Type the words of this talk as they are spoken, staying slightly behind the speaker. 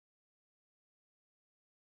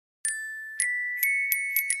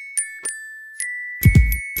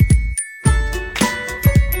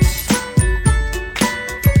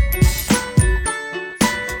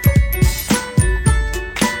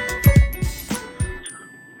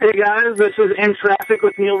Hey guys, this is In Traffic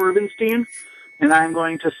with Neil Rubenstein, and I'm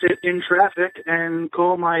going to sit in traffic and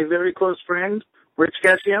call my very close friend, Rich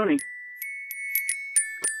Gaccione.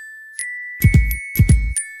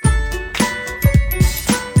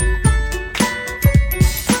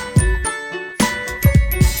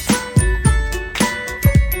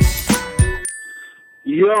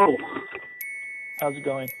 Yo. How's it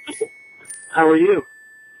going? How are you?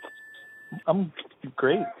 I'm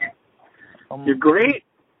great. You're great?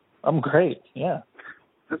 I'm great, yeah.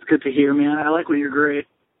 That's good to hear, man. I like when you're great.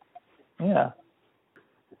 Yeah.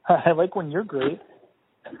 I like when you're great.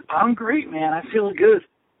 I'm great, man. I feel good.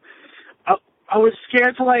 I was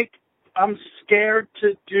scared I'm scared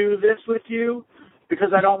to do this with you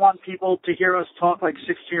because I don't want people to hear us talk like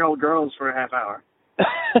 16-year-old girls for a half hour.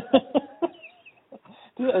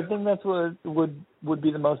 Dude, I think that's what would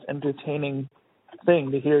be the most entertaining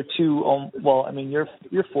thing to hear two. Well, I mean, you're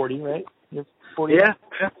 40, right? You're 40. Yeah.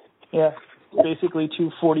 Yeah. Basically,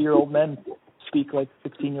 two 40-year-old men speak like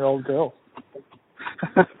 16-year-old girls.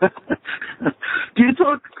 Do you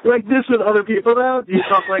talk like this with other people now? Do you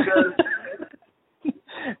talk like a...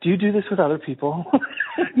 Do you do this with other people?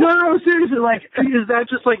 No, seriously. Like, is that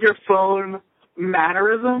just like your phone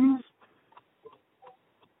mannerisms?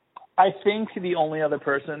 I think the only other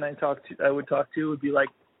person I would talk to would be like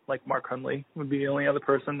Mark Hundley would be the only other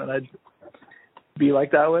person that I'd be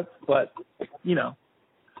like that with. But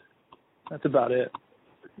that's about it.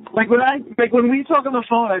 Like when we talk on the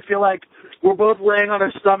phone, I feel like we're both laying on our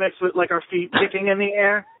stomachs with like our feet kicking in the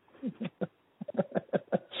air.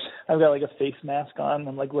 I've got like a face mask on.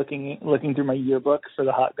 I'm like looking through my yearbook for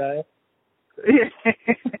the hot guy.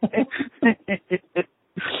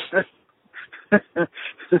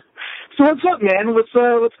 So what's up, man? What's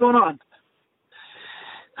going on?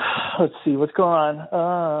 Let's see, what's going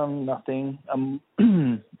on? Nothing. I'm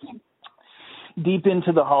deep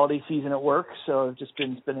into the holiday season at work, so I've just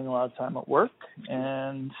been spending a lot of time at work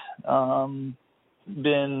and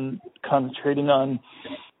been concentrating on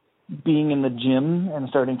being in the gym and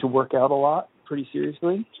starting to work out a lot pretty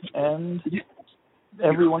seriously. And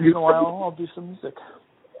every once in a while, I'll do some music.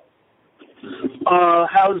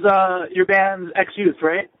 How's your band's X-Youth,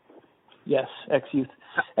 right? Yes, X-Youth.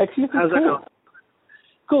 X-Youth is How's that cool. going?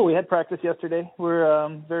 Cool. We had practice yesterday. We're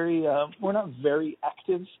we're not very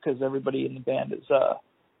active because everybody in the band is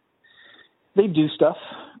they do stuff.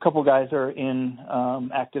 A couple guys are in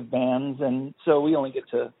active bands, and so we only get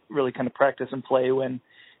to really kind of practice and play when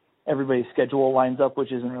everybody's schedule lines up,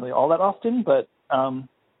 which isn't really all that often. But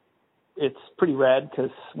it's pretty rad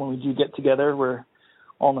because when we do get together, we're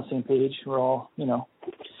all on the same page. We're all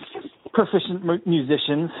proficient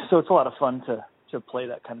musicians, so it's a lot of fun to play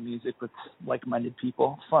that kind of music with like-minded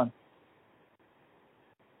people. It's fun.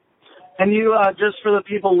 And you, just for the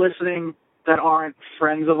people listening that aren't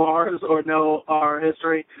friends of ours or know our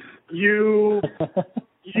history, you've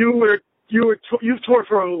toured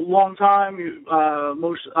for a long time.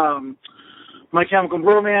 My Chemical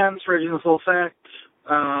Romance, Reggie and the Full Effect.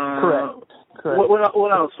 Correct. What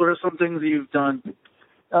else? What are some things you've done?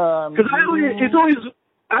 Because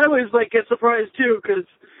I always like get surprised too, because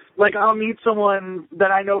like I'll meet someone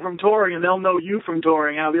that I know from touring and they'll know you from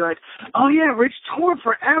touring and I'll be like, oh yeah, Rich toured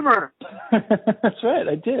forever. That's right,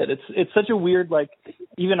 I did. It's such a weird, like,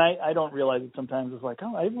 even I don't realize it sometimes. It's like,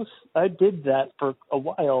 oh, I did that for a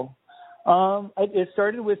while. It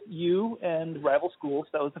started with you and Rival Schools.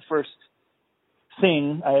 That was the first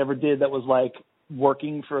thing I ever did that was like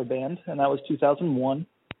working for a band, and that was 2001.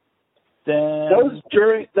 Then that was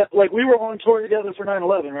during that, like we were on tour together for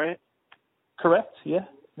 9/11, right? Correct. Yeah.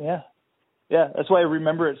 That's why I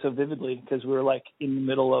remember it so vividly, because we were like in the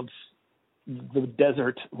middle of the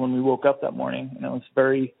desert when we woke up that morning, and it was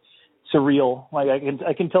very surreal. Like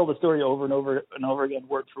I can tell the story over and over and over again,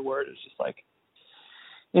 word for word. It's just like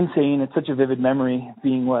insane. It's such a vivid memory,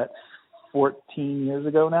 being 14 years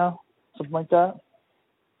ago now, something like that.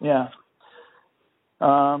 Yeah.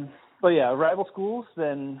 But yeah, Rival Schools.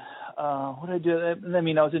 Then what did I do? I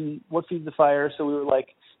mean, I was in What Feeds the Fire, so we were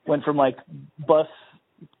went from bus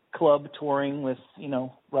club touring with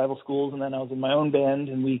Rival Schools, and then I was in my own band,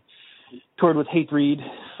 and we toured with Hatebreed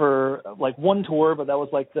for one tour, but that was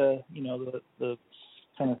the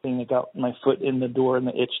kind of thing that got my foot in the door and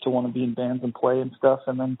the itch to want to be in bands and play and stuff.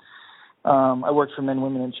 And then I worked for Men,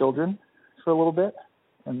 Women, and Children for a little bit,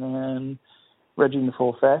 and then Reggie and the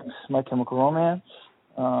Full Effect, My Chemical Romance.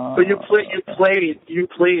 So you played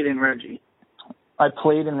in Reggie. I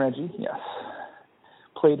played in Reggie, yes.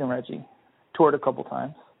 Played in Reggie. Toured a couple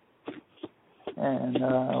times. And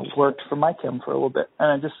worked for My Chem for a little bit.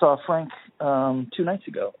 And I just saw Frank 2 nights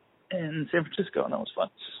ago in San Francisco, and that was fun.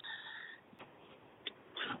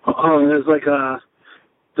 Oh, there's like a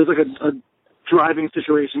driving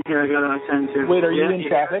situation here I gotta attend to. Wait, are you in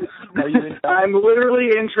traffic? Are you in traffic? I'm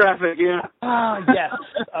literally in traffic, yeah. Ah, yes.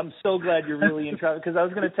 I'm so glad you're really in traffic, because I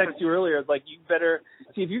was gonna text you earlier, like, you better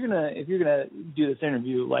see if you're gonna do this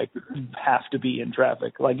interview, like, you have to be in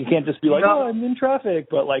traffic. Like, you can't just be like, oh, I'm in traffic,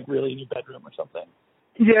 but like really in your bedroom or something.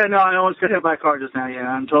 Yeah, no, I almost got hit by a car just now. Yeah,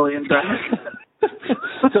 I'm totally in traffic.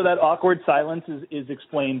 So that awkward silence is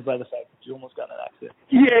explained by the fact that you almost got in an accident.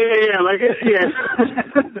 Yeah,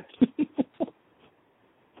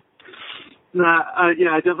 Nah, I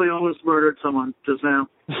definitely almost murdered someone just now.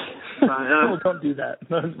 Well, don't do that.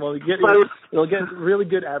 Well, it'll get really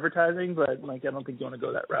good advertising, but like I don't think you want to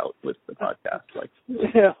go that route with the podcast. Like,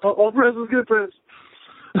 yeah, all press is good press.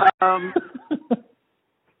 It's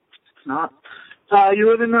not.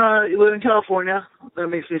 You live in California. That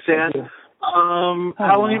makes me sad.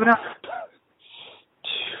 How long have you been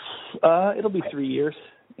out? It'll be 3 years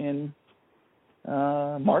in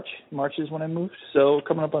March. March is when I moved. So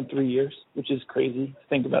coming up on 3 years, which is crazy.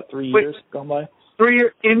 Think about 3 years gone by. 3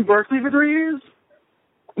 years in Berkeley for 3 years?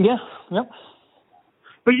 Yeah. Yep.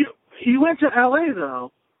 But you went to LA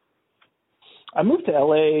though. I moved to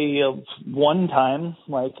LA one time,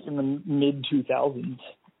 like in the mid 2000s.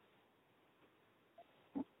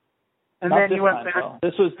 And Not then you went back. Though.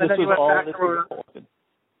 This was all this was Oakland.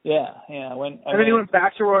 Yeah. I went. Then you went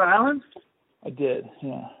back to Rhode Island? I did.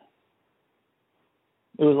 Yeah.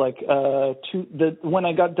 It was like when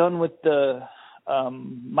I got done with the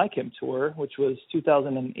MyChem tour, which was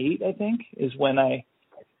 2008, I think, is when I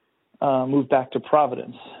moved back to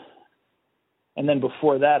Providence. And then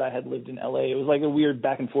before that, I had lived in LA. It was like a weird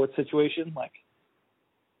back and forth situation. Like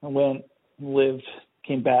I went, lived,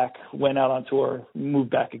 came back, went out on tour, moved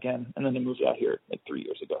back again, and then I moved out here like 3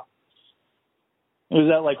 years ago. It was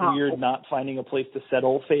that like weird not finding a place to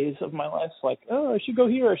settle phase of my life. Like, oh, I should go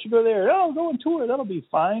here, I should go there. Oh, I'll go on tour, that'll be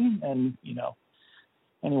fine. And, you know,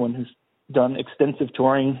 anyone who's done extensive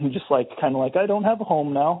touring, who just like kind of like, I don't have a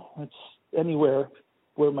home now. It's anywhere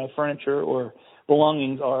where my furniture or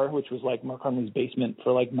belongings are, which was like Mark Hunley's basement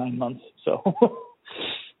for like 9 months. So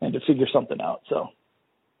I had to figure something out. So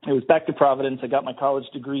it was back to Providence. I got my college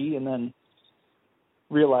degree and then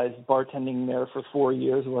realized bartending there for 4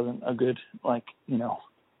 years wasn't a good, like, you know,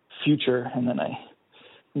 future. And then I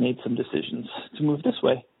made some decisions to move this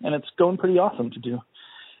way. And it's going pretty awesome to do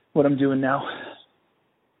what I'm doing now.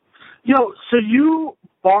 Yo, so you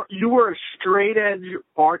were a straight edge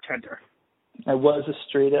bartender. I was a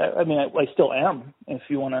straight edge. I mean, I still am, if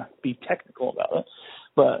you want to be technical about it.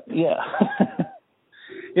 But, yeah.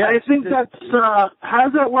 Yeah, I think that's, how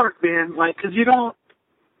does that work, man? Like, cause you don't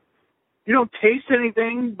taste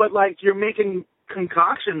anything, but like you're making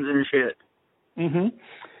concoctions and shit. Mhm.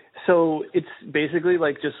 So it's basically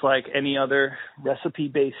like just like any other recipe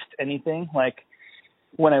based anything. Like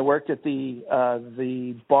when I worked at the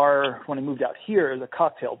bar when I moved out here, the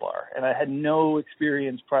cocktail bar, and I had no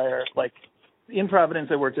experience prior. Like in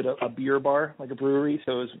Providence, I worked at a beer bar, like a brewery,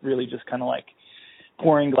 so it was really just kind of like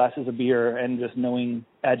pouring glasses of beer and just knowing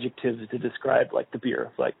adjectives to describe like the beer.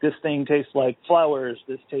 Like this thing tastes like flowers,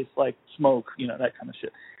 this tastes like smoke, you know, that kind of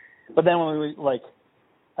shit. But then when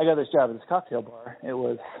I got this job at this cocktail bar, it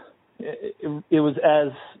was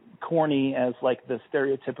as corny as like the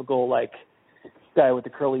stereotypical like guy with the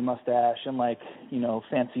curly mustache and like, you know,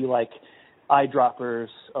 fancy like eyedroppers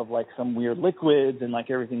of like some weird liquids and like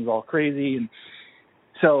everything's all crazy. And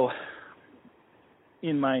so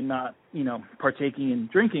in my not, you know, partaking in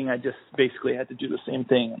drinking, I just basically had to do the same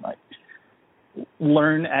thing and like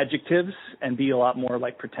learn adjectives and be a lot more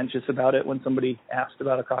like pretentious about it when somebody asked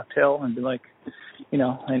about a cocktail and be like, you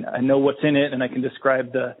know, I know what's in it and I can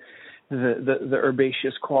describe the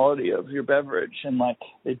herbaceous quality of your beverage and like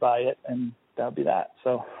they buy it and that'll be that.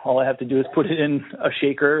 So all I have to do is put it in a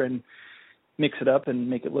shaker and mix it up and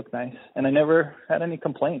make it look nice. And I never had any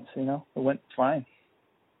complaints, you know, it went fine.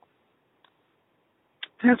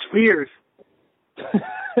 That's weird.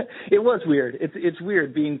 It was weird. It's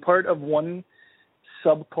weird being part of one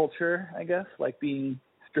subculture, I guess, like being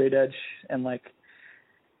straight edge and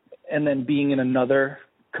then being in another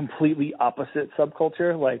completely opposite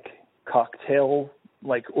subculture, like cocktail,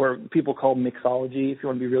 like, or people call mixology if you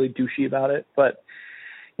want to be really douchey about it. But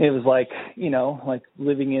it was like, you know, like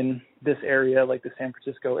living in this area, like the San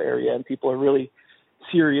Francisco area, and people are really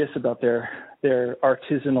serious about their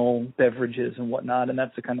artisanal beverages and whatnot, and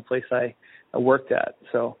that's the kind of place I worked at.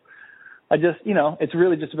 So I just, you know, it's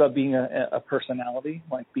really just about being a personality,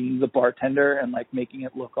 like being the bartender and like making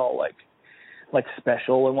it look all like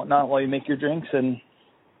special and whatnot while you make your drinks. And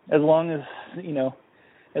as long as you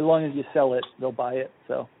sell it, they'll buy it.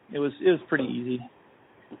 So it was pretty easy.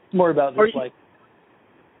 It's more about just like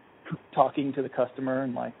talking to the customer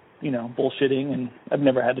and like, you know, bullshitting, and I've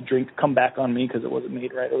never had a drink come back on me because it wasn't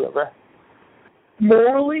made right or whatever.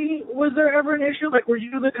 Morally, was there ever an issue? Like, were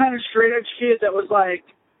you the kind of straight edge kid that was like,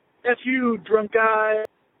 F you, drunk guy,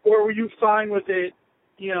 or were you fine with it?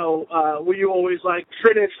 You know, were you always like,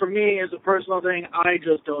 straight edge for me is a personal thing, I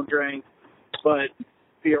just don't drink, but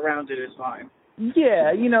be around it is fine?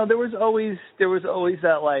 Yeah, you know, there was always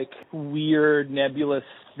that like weird nebulous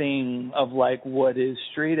thing of like, what is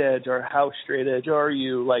straight edge, or how straight edge are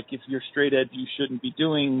you? Like, if you're straight edge, you shouldn't be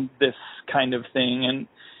doing this kind of thing.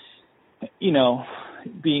 And, you know,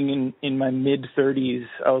 being in my mid 30s,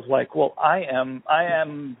 I was like, well, I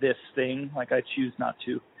am this thing. Like, I choose not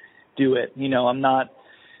to do it. You know, I'm not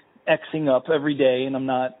Xing up every day, and I'm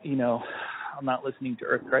not listening to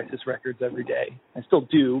Earth Crisis records every day. I still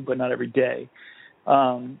do, but not every day.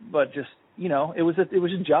 But just, you know, it was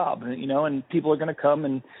a job, you know, and people are going to come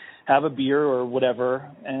and have a beer or whatever,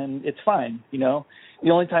 and it's fine, you know.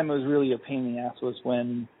 The only time it was really a pain in the ass was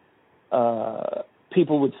when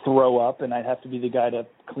people would throw up, and I'd have to be the guy to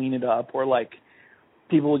clean it up, or like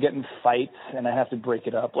people would get in fights, and I have to break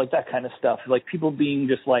it up, like that kind of stuff. Like people being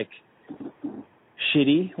just like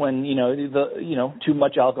shitty when, you know, too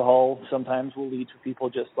much alcohol sometimes will lead to people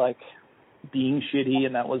just like being shitty,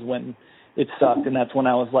 and that was when it sucked, and that's when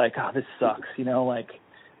I was like, oh, this sucks, you know, like,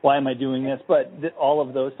 why am I doing this? But all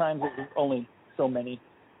of those times, it was only so many,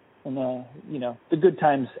 and you know, the good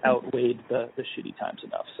times outweighed the shitty times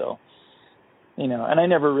enough. So, you know, and I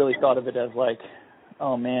never really thought of it as like,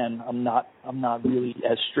 oh man, I'm not really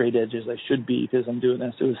as straight edge as I should be because I'm doing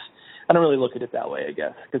this. I don't really look at it that way, I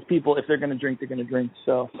guess, because people, if they're going to drink, they're going to drink.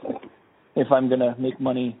 So if I'm going to make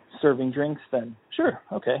money serving drinks, then sure,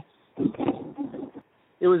 okay.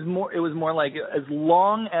 It was more like, as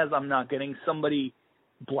long as I'm not getting somebody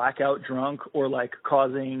blackout drunk or like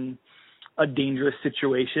causing a dangerous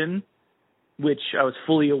situation, which I was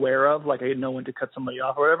fully aware of, like I didn't know when to cut somebody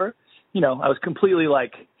off or whatever, you know, I was completely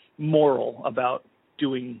like moral about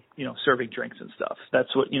doing, you know, serving drinks and stuff.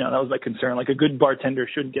 That's what, you know, that was my concern. Like, a good bartender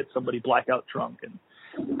shouldn't get somebody blackout drunk,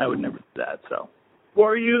 and I would never do that. So,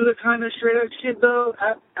 were you the kind of straight edge kid though?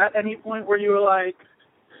 At any point where you were like,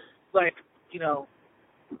 you know,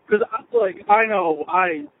 because I know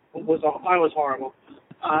I was horrible.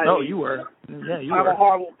 You were. Yeah, you were.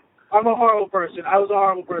 I'm a horrible person. I was a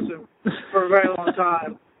horrible person for a very long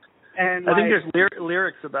time. And I think there's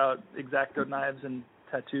lyrics about X-Acto knives and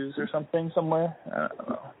tattoos or something somewhere. I don't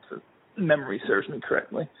know. If memory serves me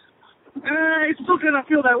correctly. I still kind of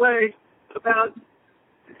feel that way about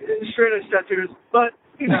straight edge tattoos, but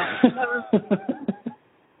you know,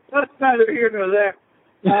 that's neither here nor there.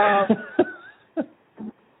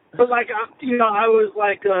 But like, you know, I was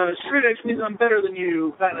like, straight edge means I'm better than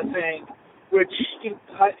you kind of thing, which,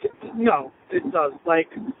 no, it does. Like,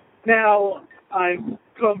 now I've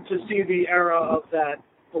come to see the era of that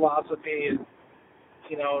philosophy, and,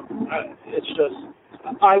 you know, it's just,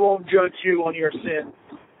 I won't judge you on your sin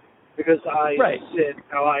because I sin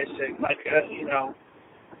how I sin. Like, you know.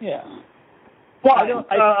 Yeah. Why?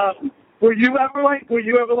 Were you ever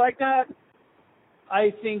like that?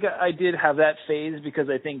 I think I did have that phase because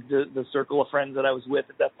I think the circle of friends that I was with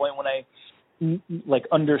at that point, when I like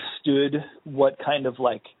understood what kind of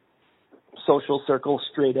like social circle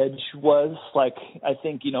straight edge was, like, I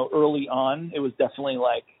think, you know, early on it was definitely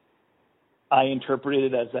like I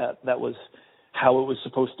interpreted it as that was how it was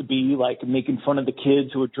supposed to be, like making fun of the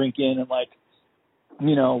kids who were drinking and like,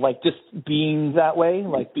 you know, like just being that way,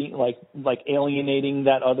 like being like alienating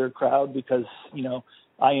that other crowd, because, you know,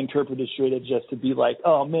 I interpreted straight edge just to be like,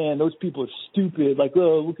 oh man, those people are stupid. Like,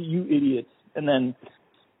 oh, look at you idiots. And then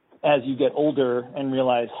as you get older and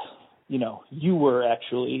realize, you know, you were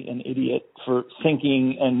actually an idiot for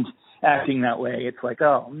thinking and acting that way, it's like,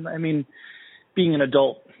 oh, I mean, being an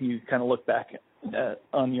adult, you kind of look back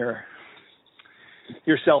on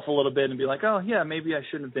yourself a little bit and be like, oh yeah, maybe I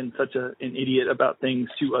shouldn't have been such an idiot about things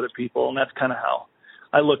to other people. And that's kind of how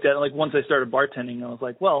I looked at it. Like, once I started bartending, I was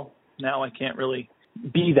like, well, now I can't really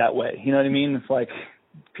be that way. You know what I mean? It's like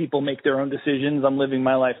people make their own decisions. I'm living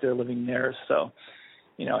my life. They're living theirs. So,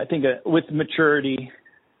 you know, I think with maturity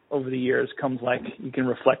over the years comes like you can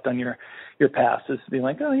reflect on your past as being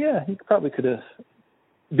like, oh yeah, you probably could have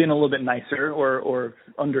been a little bit nicer or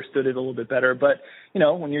understood it a little bit better. But, you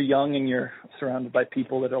know, when you're young and you're surrounded by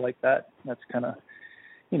people that are like that, that's kind of,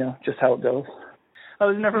 you know, just how it goes. I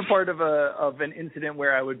was never part of an incident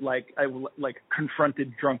where I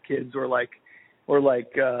confronted drunk kids or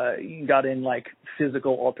got in like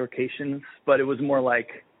physical altercations, but it was more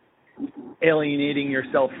like alienating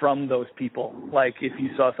yourself from those people. Like, if you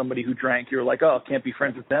saw somebody who drank, you're like, oh, I can't be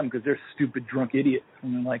friends with them because they're stupid drunk idiots.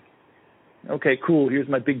 And I'm like, okay, cool, here's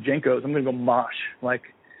my big Jenkos. I'm going to go mosh. Like,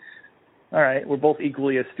 all right, we're both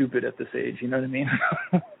equally as stupid at this age. You know what I mean?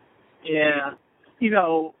 Yeah. You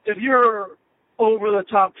know, if you're over the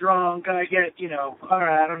top drunk, I get, you know, all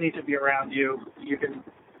right, I don't need to be around you. You can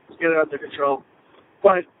get it under control.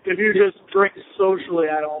 But if you just drink socially,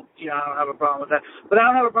 I don't have a problem with that. But I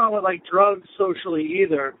don't have a problem with, like, drugs socially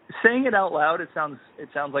either. Saying it out loud, it sounds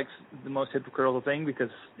like the most hypocritical thing, because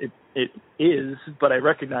it is, but I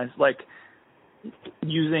recognize, like,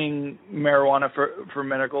 using marijuana for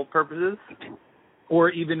medical purposes or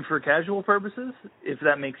even for casual purposes, if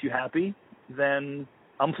that makes you happy, then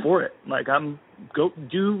I'm for it. Like,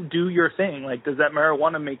 do your thing. Like, does that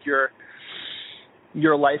marijuana make your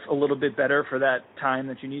life a little bit better for that time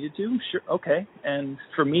that you needed to? Sure. Okay. And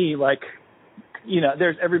for me, like, you know,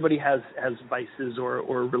 everybody has vices or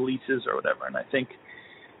releases or whatever. And I think,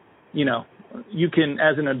 you know, you can,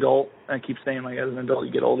 as an adult, I keep saying, like, as an adult,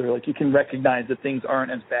 you get older, like, you can recognize that things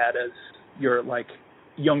aren't as bad as your, like,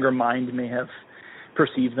 younger mind may have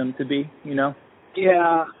perceived them to be, you know?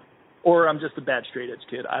 Yeah. Or I'm just a bad straight edge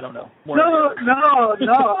kid. I don't know. No.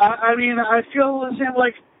 I mean, I feel the same.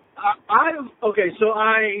 Like, so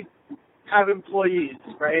I have employees,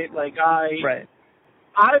 right? Like,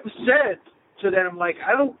 I've said to them, like,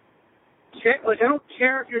 I don't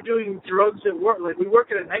care if you're doing drugs at work. Like, we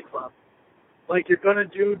work at a nightclub. Like, you're gonna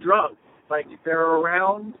do drugs. Like, they're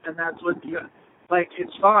around, and that's what you. Like,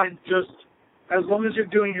 it's fine. Just as long as you're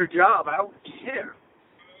doing your job, I don't care.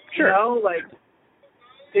 Sure. You know, like,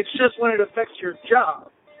 it's just when it affects your job.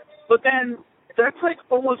 But then that's, like,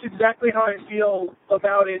 almost exactly how I feel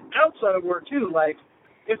about it outside of work too. Like,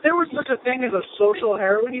 if there was such a thing as a social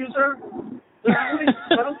heroin user, I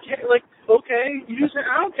don't care. Like, okay, use it.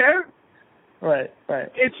 I don't care. Right.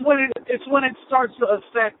 It's when it starts to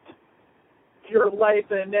affect your life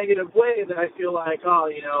in a negative way that I feel like, oh,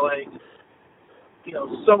 you know, like, you know,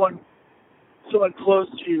 someone close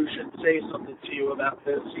to you should say something to you about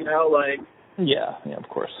this, you know, like. Yeah, of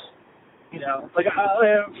course. You know, like, I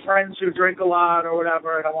have friends who drink a lot or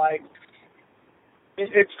whatever, and I'm like,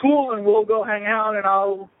 it's cool, and we'll go hang out, and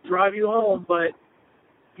I'll drive you home, but,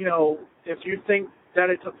 you know, if you think that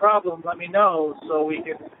it's a problem, let me know so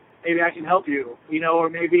maybe I can help you, you know, or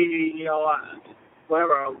maybe, you know,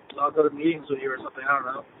 whatever, I'll go to meetings with you or something, I don't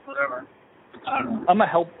know, whatever. I don't know.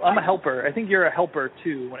 I'm a helper. I think you're a helper,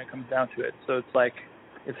 too, when it comes down to it. So it's like,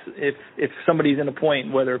 if somebody's in a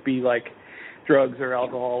point, whether it be, like, drugs or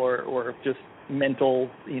alcohol or just mental,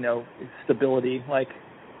 you know, stability, like,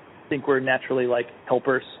 I think we're naturally, like,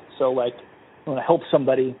 helpers. So, like, you want to help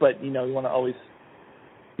somebody, but, you know, you want to always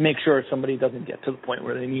make sure somebody doesn't get to the point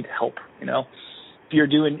where they need help, you know.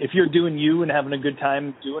 If you're doing you and having a good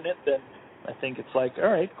time doing it, then I think it's like, all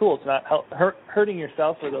right, cool. It's not hurting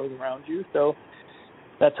yourself or those around you. So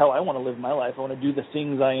that's how I want to live my life. I want to do the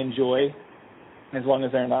things I enjoy, as long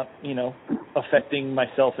as they're not, you know, affecting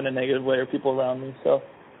myself in a negative way or people around me. So,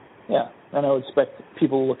 yeah, and I would expect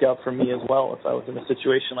people to look out for me as well if I was in a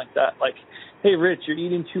situation like that. Like, hey, Rich, you're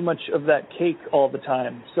eating too much of that cake all the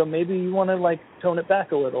time, so maybe you want to, like, tone it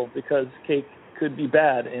back a little, because cake could be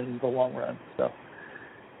bad in the long run. So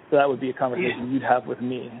that would be a conversation you'd have with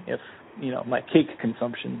me if, you know, my cake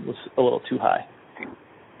consumption was a little too high.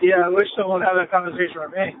 Yeah, I wish someone would have that conversation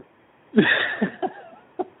with me.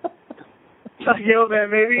 You know,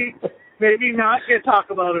 man, maybe not get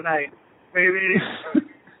Taco Bell tonight. Maybe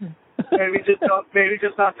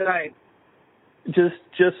just not tonight. Just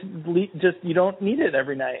you don't need it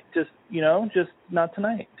every night. Just, you know, just not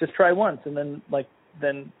tonight. Just try once, and then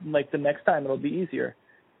the next time it'll be easier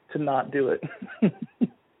to not do it.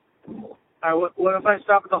 What if I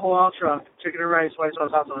stop at the halal truck? Chicken and rice, white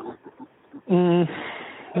sauce, hot sauce.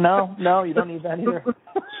 No, you don't need that either.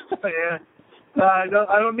 Yeah,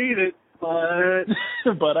 I don't need it.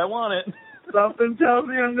 But I want it. Something tells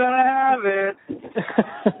me I'm gonna have it.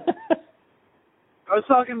 I was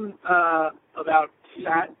talking about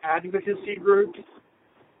fat advocacy groups.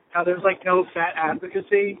 How there's, like, no fat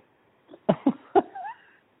advocacy.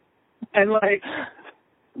 And, like,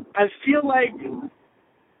 I feel like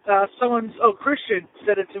Christian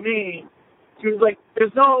said it to me. He was like,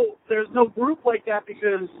 there's no group like that,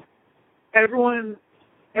 because everyone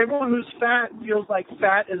who's fat feels like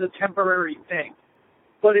fat is a temporary thing.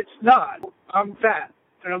 But it's not. I'm fat,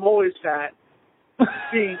 and I'm always fat.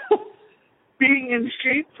 Being in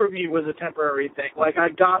shape for me was a temporary thing. Like, I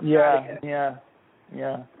got fat again.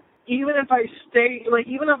 Yeah. Even if I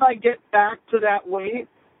get back to that weight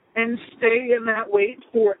and stay in that weight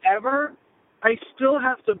forever, I still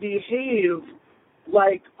have to behave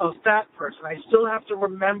like a fat person. I still have to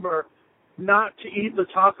remember not to eat the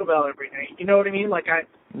Taco Bell every night. You know what I mean? Like I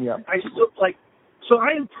still like, so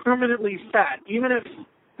I am permanently fat, even if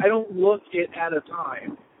I don't look it at a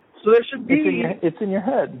time. So there should be. It's in your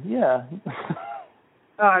head, yeah.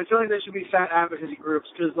 I feel like there should be fat advocacy groups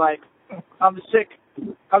because, like, I'm sick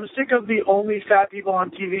of the only fat people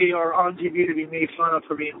on TV or on TV to be made fun of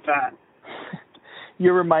for being fat.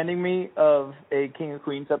 You're reminding me of a King of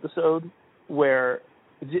Queens episode where,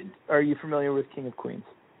 are you familiar with King of Queens?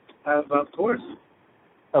 Of course.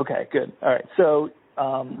 Okay, good. All right. So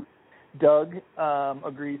Doug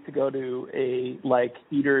agrees to go to a, like,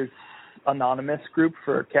 Eaters Anonymous group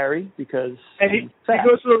for Carrie because he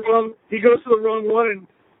goes to the wrong one, and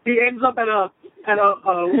he ends up at a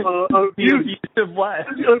abusive wife.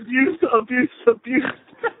 Abuse.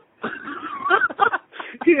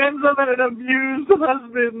 He ends up at an abused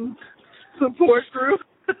husband support group.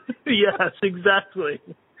 Yes, exactly.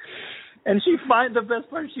 And the best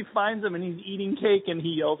part, she finds him and he's eating cake and he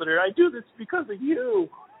yells at her, "I do this because of you."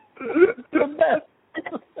 The best.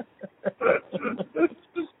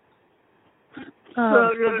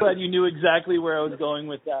 I'm so glad you knew exactly where I was going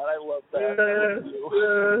with that. I love that.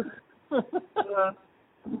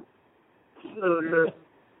 So good.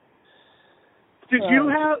 Did you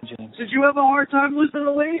have a hard time losing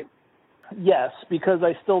the weight? Yes, because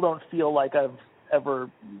I still don't feel like I've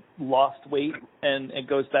ever lost weight, and it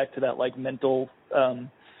goes back to that, like, mental,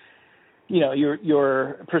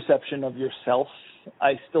 your perception of yourself.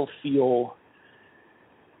 I still feel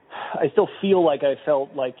like I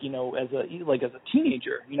felt like, as a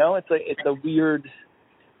teenager. It's a weird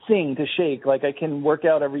thing to shake. Like, I can work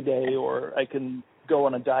out every day, or I can go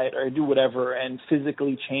on a diet, or do whatever and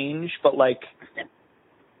physically change, but, like,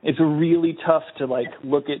 it's really tough to, like,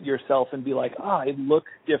 look at yourself and be like, I look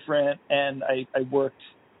different and I worked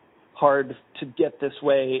hard to get this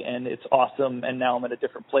way and it's awesome and now I'm at a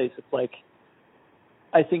different place. It's like,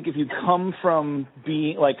 I think if you come from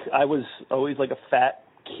being, like, I was always, like, a fat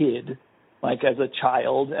kid, like, as a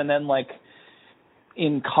child, and then, like,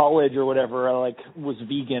 in college or whatever, I, like, was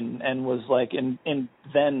vegan and was, like, and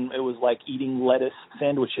then it was, like, eating lettuce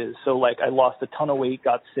sandwiches. So, like, I lost a ton of weight,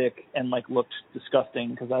 got sick, and, like, looked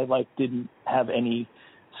disgusting because I, like, didn't have any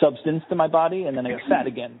substance to my body, and then I got fat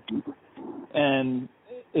again. And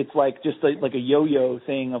it's, like, just like a yo-yo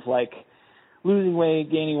thing of, like, losing weight,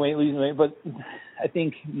 gaining weight, losing weight. But I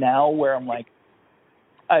think now where I'm, like,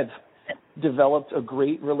 I've developed a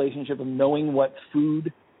great relationship of knowing what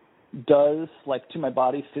food does, like, to my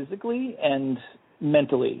body physically and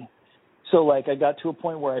mentally. So, like, I got to a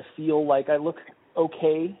point where I feel like I look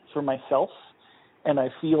okay for myself, and I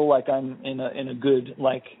feel like I'm in a good,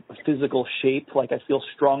 like, physical shape. Like, I feel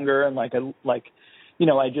stronger, and, like,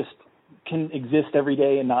 I just can exist every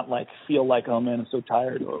day and not, like, feel like, oh man, I'm so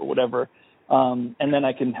tired or whatever. And then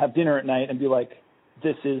I can have dinner at night and be like,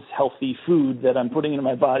 this is healthy food that I'm putting into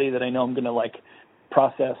my body that I know I'm going to, like,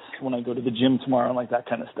 process when I go to the gym tomorrow and, like, that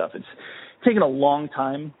kind of stuff. It's taken a long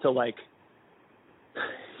time to, like,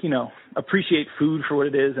 appreciate food for what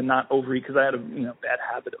it is and not overeat, because I had a bad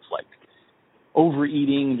habit of, like,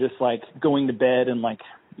 overeating, just, like, going to bed and, like,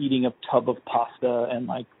 eating a tub of pasta and,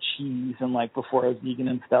 like, cheese and, like, before I was vegan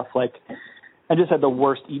and stuff. Like, I just had the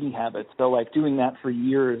worst eating habits. So, like, doing that for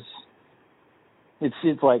years,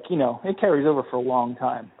 it's like, it carries over for a long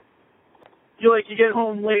time. You get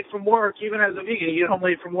home late from work, even as a vegan, you get home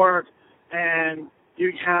late from work and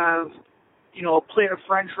you have, a plate of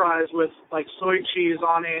French fries with, like, soy cheese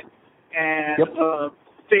on it and a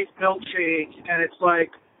fake milkshake, and it's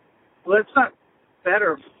like, well, it's not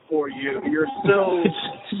better for you. You're still...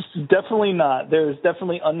 It's definitely not. There's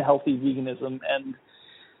definitely unhealthy veganism, and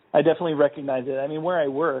I definitely recognize it. I mean, where I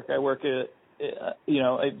work at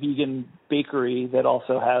a vegan bakery that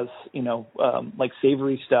also has, like,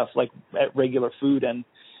 savory stuff, like, at regular food. And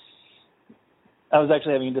I was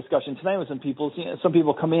actually having a discussion tonight with some people. Some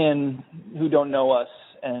people come in who don't know us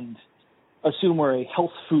and assume we're a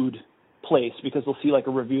health food place because they'll see, like,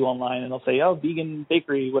 a review online and they'll say, oh, vegan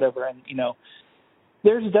bakery, whatever. And,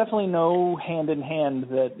 there's definitely no hand in hand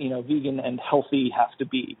that, vegan and healthy have to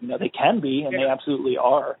be. They can be, and they absolutely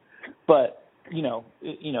are. But,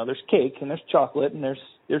 there's cake and there's chocolate and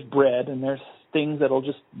there's bread and there's things that'll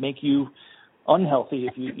just make you unhealthy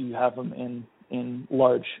if you have them in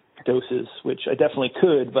large doses, which I definitely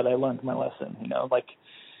could, but I learned my lesson. Like,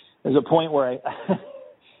 there's a point where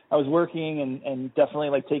I was working and definitely,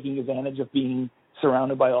 like, taking advantage of being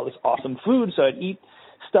surrounded by all this awesome food. So I'd eat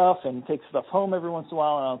stuff and take stuff home every once in a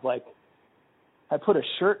while, and I was like, I put a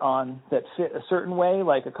shirt on that fit a certain way,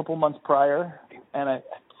 like, a couple months prior, and I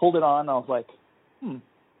pulled it on. I was like,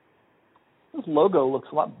 this logo looks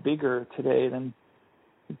a lot bigger today than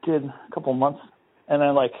it did a couple months. And I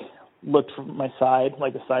like looked from my side,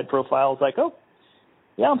 like a side profile. I was like, oh,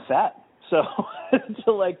 yeah, I'm fat. So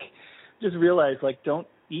to like just realize like don't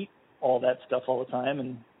eat all that stuff all the time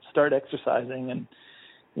and start exercising, and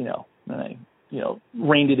I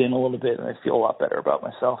reined it in a little bit, and I feel a lot better about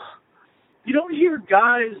myself. You don't hear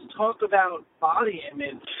guys talk about body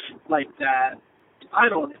image like that. I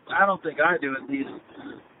don't think I do, at least.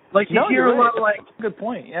 Like you hear a lot of like, good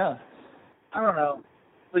point, yeah. I don't know,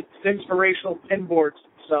 like inspirational pinboards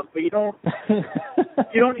and stuff, but you don't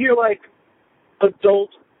hear like adult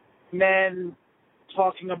men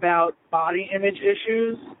talking about body image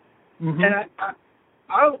issues. Mm-hmm. And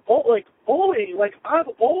I've always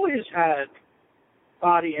had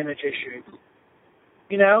body image issues.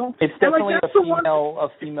 It's definitely a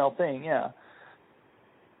female thing, yeah.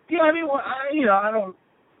 Yeah, I mean,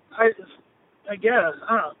 I guess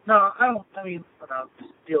I don't know. It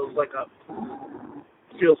feels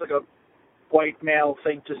like a white male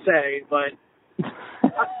thing to say, but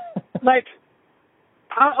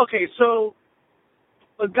okay, so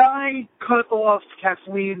a guy cut off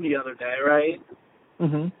Kathleen the other day, right?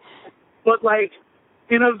 Mm-hmm. But like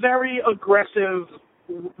in a very aggressive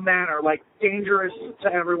manner, like dangerous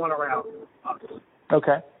to everyone around us.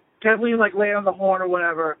 Okay. Kathleen like laid on the horn or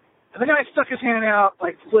whatever, and the guy stuck his hand out,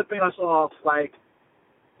 like flipping us off, like,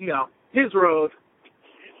 his road.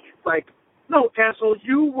 Like, no, asshole,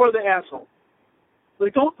 you were the asshole.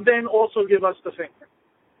 Like, don't then also give us the finger.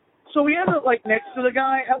 So we ended up like next to the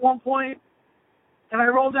guy at one point, and I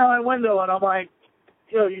rolled down my window and I'm like,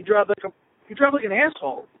 you drive like an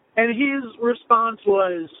asshole. And his response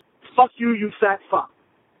was, "Fuck you, you fat fuck."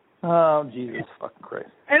 Oh, Jesus fucking Christ.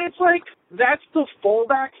 And it's like, that's the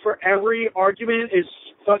fallback for every argument is,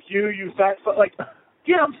 "Fuck you, you fat fuck." Like,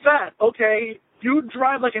 yeah, I'm fat. Okay, you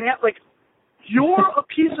drive like an ass. Like, you're a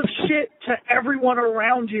piece of shit to everyone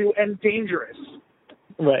around you and dangerous.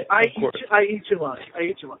 Right. I eat too much.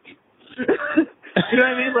 You know what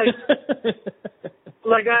I mean?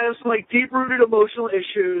 Like I have some like deep-rooted emotional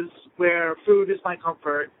issues where food is my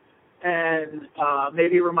comfort, and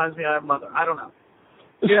maybe it reminds me of my mother. I don't know.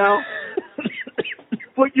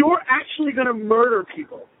 But you're actually going to murder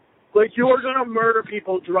people. Like, you're going to murder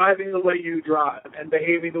people driving the way you drive and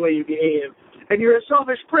behaving the way you behave. And you're a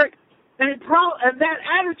selfish prick. And and that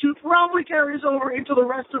attitude probably carries over into the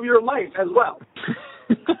rest of your life as well.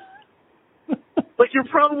 Like, you're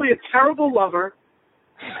probably a terrible lover.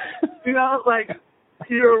 Like,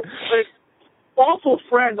 you're like awful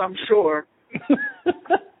friend, I'm sure.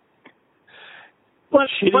 But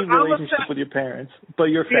shitty relationship with your parents, but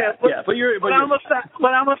you're fat. I'm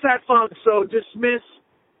a fat fuck. So dismiss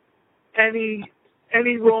any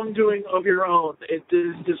wrongdoing of your own. It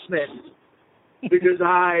is dismissed because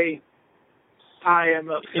I am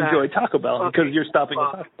a fat. Enjoy Taco Bell because you're stopping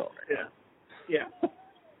at Taco Bell. Yeah.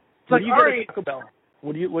 When you go to Taco Bell,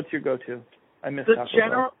 what's your go-to? I miss Taco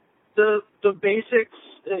Bell. The basics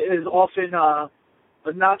is often a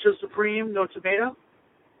nacho supreme, no tomato.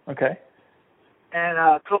 Okay. And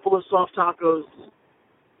a couple of soft tacos,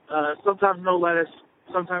 sometimes no lettuce,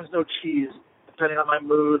 sometimes no cheese, depending on my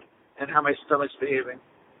mood and how my stomach's behaving.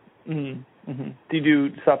 Mm-hmm. Mm-hmm. Do you do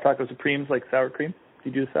soft taco supremes like sour cream? Do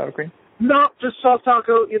you do sour cream? No, just soft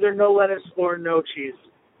taco, either no lettuce or no cheese.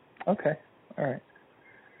 Okay. All right.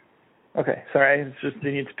 Okay. Sorry, I just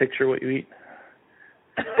need to picture what you eat.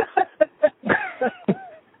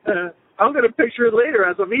 I'm going to picture it later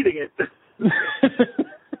as I'm eating it.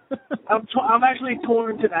 I'm actually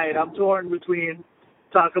torn tonight. I'm torn between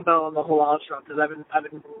Taco Bell and the halal truck because I've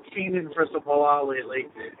been fiending for some halal lately.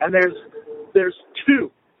 And there's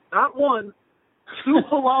two, not one, two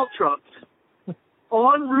halal trucks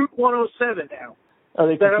on Route 107 now. Are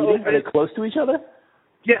they competing? Are they close to each other?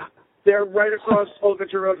 Yeah, they're right across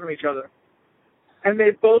Oakland HC Road from each other. And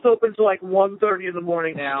they both open till like 1:30 in the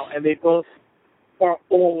morning now, and they both are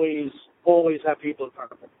always have people in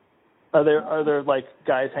front of them. Are there like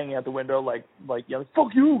guys hanging out the window like yelling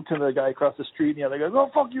 "fuck you" to the guy across the street, and the other guy goes "oh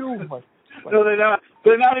fuck you"? No, they're not.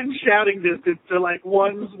 They're not in shouting distance. They're like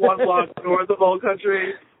one's one block north of Old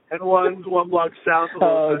Country and one's one block south of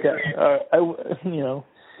Old Country. Okay.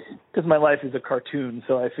 Because my life is a cartoon,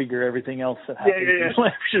 so I figure everything else that happens in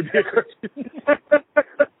life should be a cartoon.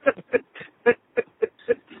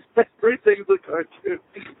 Everything's a cartoon.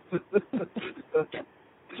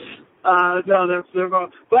 No, they're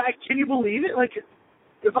wrong. But can you believe it? Like,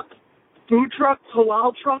 if food trucks,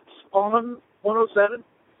 halal trucks on 107,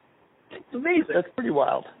 it's amazing. That's pretty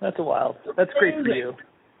wild. That's great for you.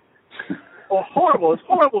 Well, horrible. It's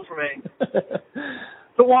horrible for me.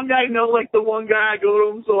 The one guy I go to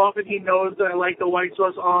him so often, he knows that I like the white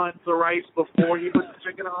sauce on the rice before he puts the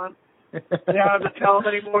chicken on. I don't have to tell him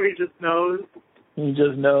anymore. He just knows. He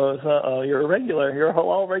just knows. You're a regular. You're a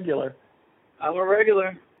halal regular. I'm a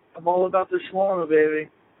regular. I'm all about the shawarma, baby.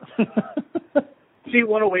 See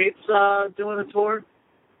 108's doing a tour?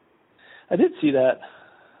 I did see that.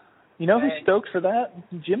 You know who's stoked for that?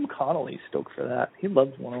 Jim Connolly's stoked for that. He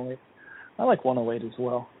loves 108. I like 108 as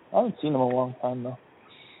well. I haven't seen them in a long time, though.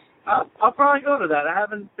 I'll probably go to that. I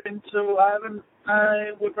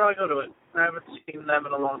would probably go to it. I haven't seen them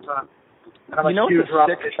in a long time. You know what's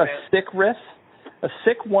a sick riff? A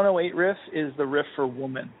sick 108 riff is the riff for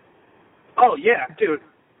Woman. Oh, yeah, dude.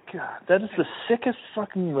 God, that is the sickest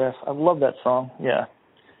fucking riff. I love that song. Yeah.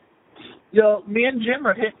 Yo, me and Jim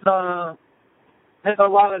are hitting a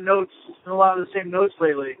lot of notes, a lot of the same notes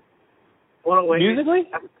lately. 108.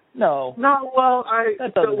 Musically? No. No, well,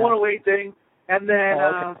 the 108 thing, and then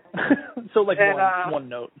okay. So like one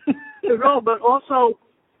note. No, but also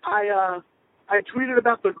I tweeted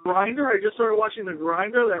about The Grinder. I just started watching The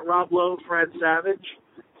Grinder, that Rob Lowe, Fred Savage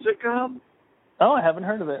sitcom. Oh, I haven't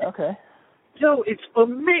heard of it. Okay. Yo, it's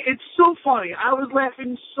amazing. It's so funny. I was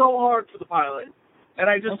laughing so hard for the pilot, and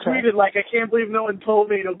I just tweeted I can't believe no one told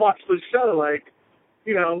me to watch the show.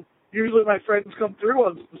 Usually my friends come through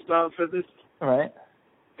on some stuff, and this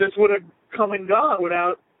would have come and gone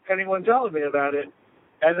without anyone telling me about it.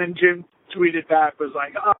 And then Jim tweeted back, was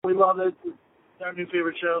like, "Oh, we love it. It's our new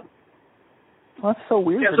favorite show." Well, that's so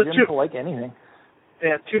weird for Jim to like anything.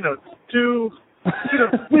 Yeah, two notes.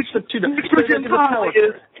 Which for Jim Connolly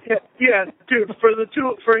is, dude.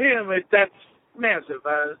 For him, that's massive.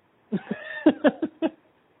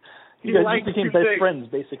 You guys just became best friends,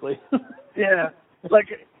 basically. Yeah,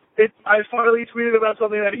 I finally tweeted about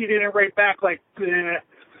something that he didn't write back. It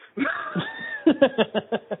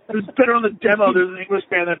was better on the demo. There's an English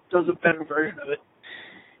band that does a better version of it.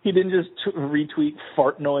 He didn't just retweet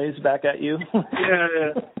fart noise back at you.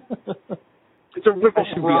 Yeah. It's a ripple. I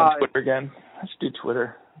should be on Twitter again. I should do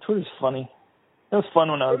Twitter. Twitter's funny. It was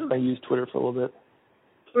fun when I used Twitter for a little bit.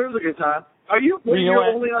 Twitter's a good time. You're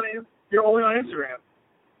only on Instagram?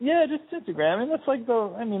 Yeah, just Instagram.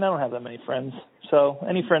 I mean, I don't have that many friends. So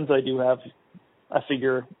any friends I do have, I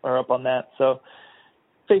figure are up on that. So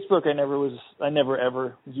Facebook, I never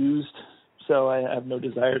ever used. So I have no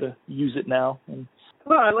desire to use it now. And,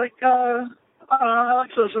 well, I like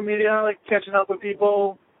social media. I like catching up with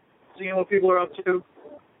people, seeing what people are up to,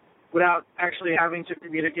 without actually having to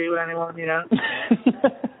communicate with anyone.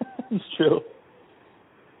 It's true.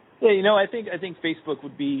 Yeah, I think Facebook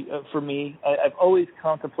would be for me. I've always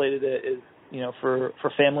contemplated it as for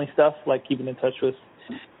family stuff, like keeping in touch with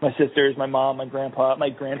my sisters, my mom, my grandpa. My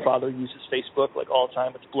grandfather uses Facebook all the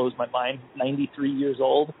time. It blows my mind. 93 years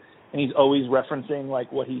old, and he's always referencing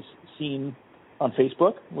what he's seen on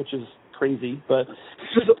Facebook, which is crazy. But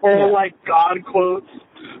this is all God quotes.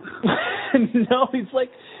 No, he's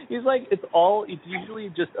it's usually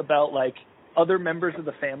just about other members of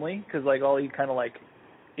the family, because all he kind of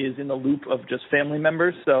is in the loop of just family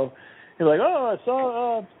members. So he's like, oh, I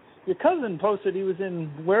saw your cousin posted he was in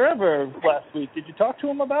wherever last week. Did you talk to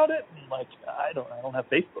him about it? And I don't have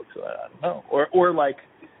Facebook, so I don't know. Or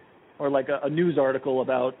a news article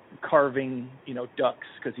about carving, ducks,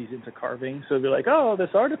 because he's into carving. So they're like, oh, this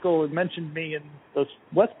article mentioned me in the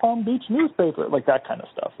West Palm Beach newspaper, that kind of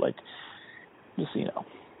stuff. Just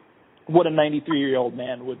what a 93-year-old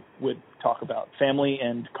man would talk about, family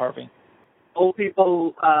and carving. Old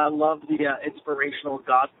people love the inspirational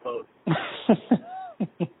God quote.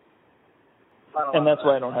 And that's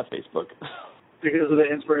why I don't have Facebook. Because of the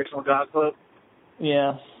inspirational God quote?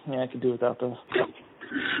 Yeah, I could do without those.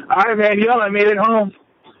 All right, man. I made it home.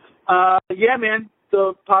 Yeah, man.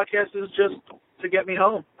 The podcast is just to get me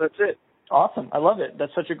home. That's it. Awesome. I love it.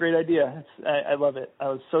 That's such a great idea. I love it. I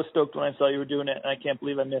was so stoked when I saw you were doing it, and I can't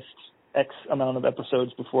believe I missed X amount of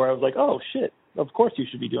episodes before. I was like, oh, shit. Of course you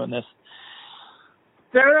should be doing this.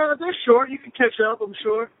 They're short. You can catch up, I'm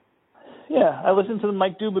sure. Yeah, I listened to the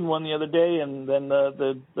Mike Dubin one the other day, and then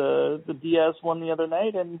the Diaz one the other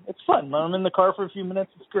night, and it's fun. I'm in the car for a few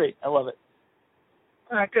minutes. It's great. I love it.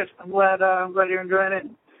 All right, good. I'm glad you're enjoying it,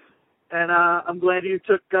 and I'm glad you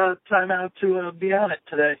took time out to be on it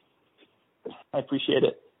today. I appreciate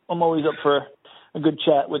it. I'm always up for a good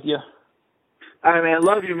chat with you. All right, man.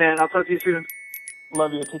 Love you, man. I'll talk to you soon.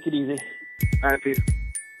 Love you. Take it easy. All right, peace.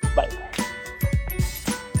 Bye.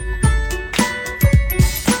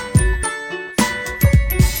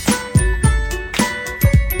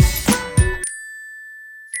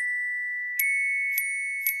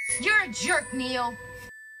 You're a jerk, Neil.